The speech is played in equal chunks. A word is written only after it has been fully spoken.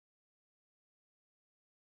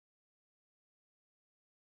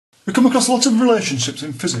We come across a lot of relationships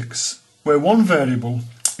in physics where one variable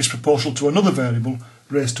is proportional to another variable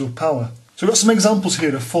raised to a power. So we've got some examples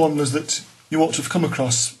here of formulas that you ought to have come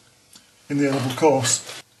across in the A-level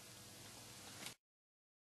course.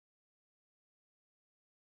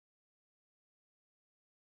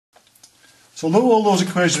 So although all those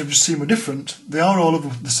equations we've just seen were different, they are all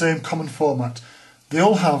of the same common format. They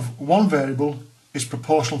all have one variable is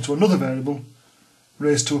proportional to another variable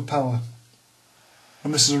raised to a power.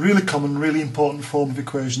 And this is a really common, really important form of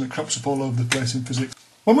equation that crops up all over the place in physics.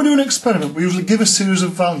 When we do an experiment, we usually give a series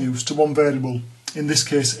of values to one variable, in this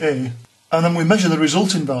case A, and then we measure the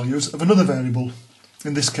resulting values of another variable,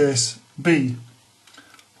 in this case B.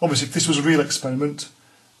 Obviously, if this was a real experiment,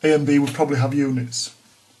 A and B would probably have units.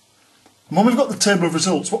 And when we've got the table of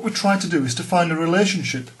results, what we try to do is to find a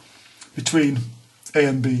relationship between A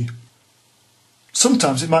and B.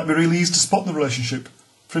 Sometimes it might be really easy to spot the relationship.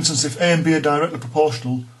 For instance, if A and B are directly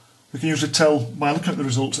proportional, we can usually tell by looking at the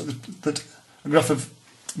results that a graph of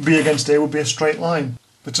B against A would be a straight line.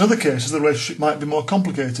 But in other cases, the relationship might be more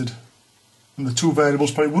complicated, and the two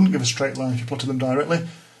variables probably wouldn't give a straight line if you plotted them directly.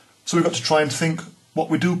 So we've got to try and think what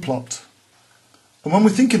we do plot. And when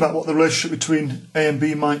we think about what the relationship between A and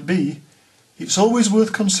B might be, it's always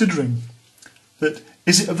worth considering that,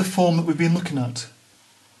 is it of the form that we've been looking at?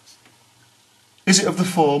 Is it of the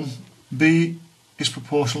form B is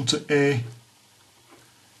proportional to A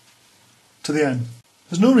to the n?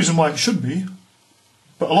 There's no reason why it should be,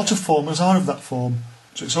 but a lot of formulas are of that form,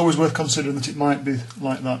 so it's always worth considering that it might be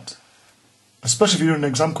like that, especially if you're in an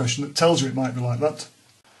exam question that tells you it might be like that.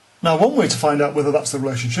 Now, one way to find out whether that's the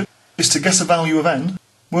relationship is to guess a value of n,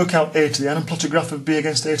 work out A to the n and plot a graph of B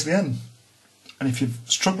against A to the n. And if you've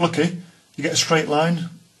struck lucky, you get a straight line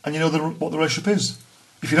and you know what the relationship is.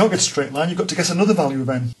 If you don't get a straight line, you've got to guess another value of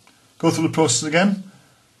n. Go through the process again,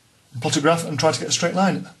 and plot a graph and try to get a straight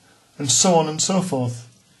line, and so on and so forth.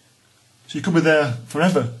 So you could be there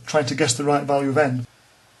forever trying to guess the right value of n,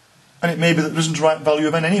 and it may be that there isn't a right value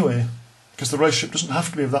of n anyway, because the relationship doesn't have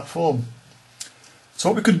to be of that form. So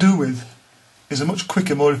what we could do with is a much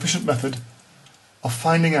quicker, more efficient method of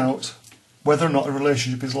finding out whether or not a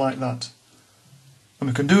relationship is like that. And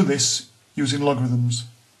we can do this using logarithms.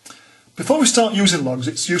 Before we start using logs,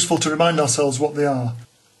 it's useful to remind ourselves what they are.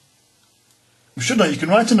 We should know you can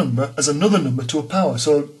write a number as another number to a power.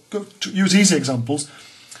 So to use easy examples,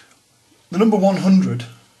 the number 100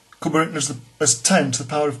 could be written as 10 to the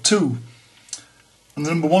power of 2. And the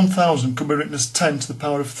number 1000 could be written as 10 to the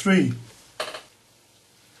power of 3.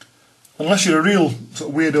 Unless you're a real sort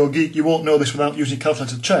of weirdo geek, you won't know this without using your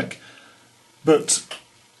calculator to check. But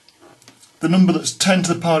the number that's 10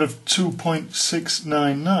 to the power of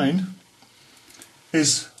 2.699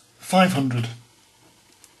 is 500.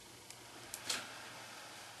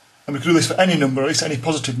 And we can do this for any number, at least any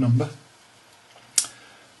positive number.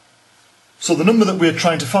 So the number that we're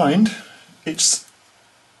trying to find, it's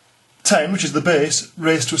 10, which is the base,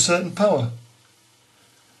 raised to a certain power.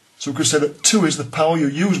 So we could say that 2 is the power you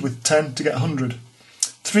use with 10 to get 100.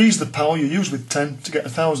 3 is the power you use with 10 to get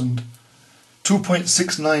 1000.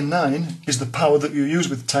 2.699 is the power that you use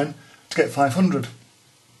with 10 to get 500.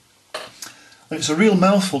 And it's a real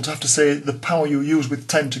mouthful to have to say the power you use with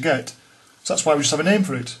 10 to get, so that's why we just have a name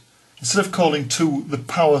for it. Instead of calling 2 the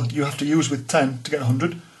power you have to use with 10 to get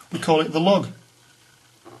 100, we call it the log.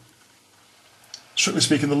 Strictly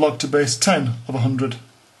speaking, the log to base 10 of 100.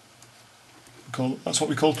 That's what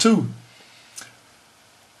we call 2.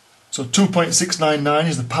 So 2.699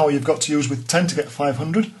 is the power you've got to use with 10 to get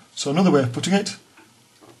 500. So another way of putting it,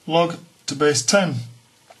 log to base 10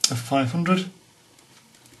 of 500.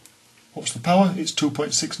 What's the power? It's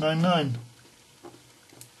 2.699.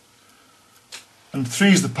 And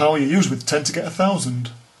 3 is the power you use with 10 to get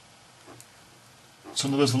 1000. So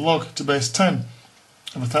in other words, the log to base 10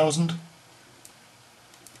 of 1000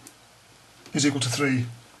 is equal to 3.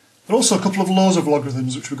 There are also a couple of laws of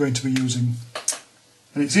logarithms which we're going to be using.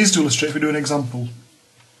 And it's easy to illustrate if we do an example.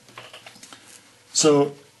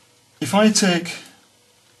 So if I take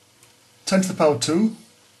 10 to the power 2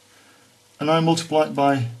 and I multiply it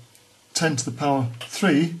by 10 to the power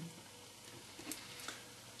 3,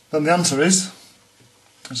 then the answer is,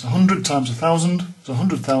 it's 100 times 1000, it's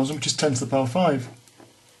 100,000, which is 10 to the power 5.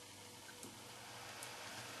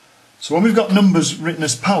 So when we've got numbers written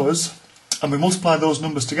as powers, and we multiply those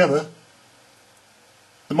numbers together,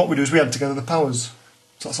 then what we do is we add together the powers.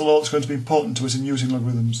 So that's a law that's going to be important to us in using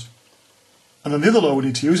logarithms. And then the other law we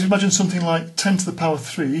need to use, imagine something like 10 to the power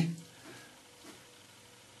 3.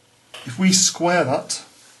 If we square that,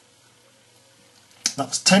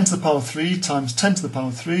 that's 10 to the power 3 times 10 to the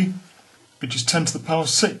power 3, which is 10 to the power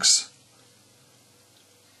 6.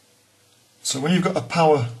 So when you've got a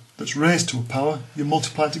power that's raised to a power, you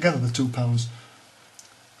multiply together the two powers.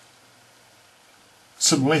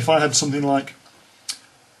 Similarly, if I had something like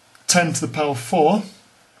 10 to the power 4,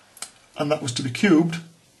 and that was to be cubed,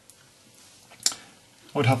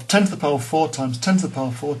 I would have 10 to the power 4 times 10 to the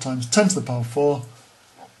power 4 times 10 to the power 4.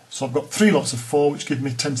 So I've got 3 lots of 4, which give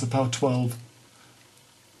me 10 to the power 12.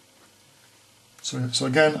 So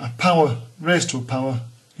again, a power raised to a power,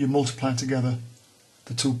 you multiply together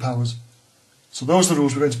the two powers. So those are the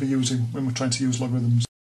rules we're going to be using when we're trying to use logarithms.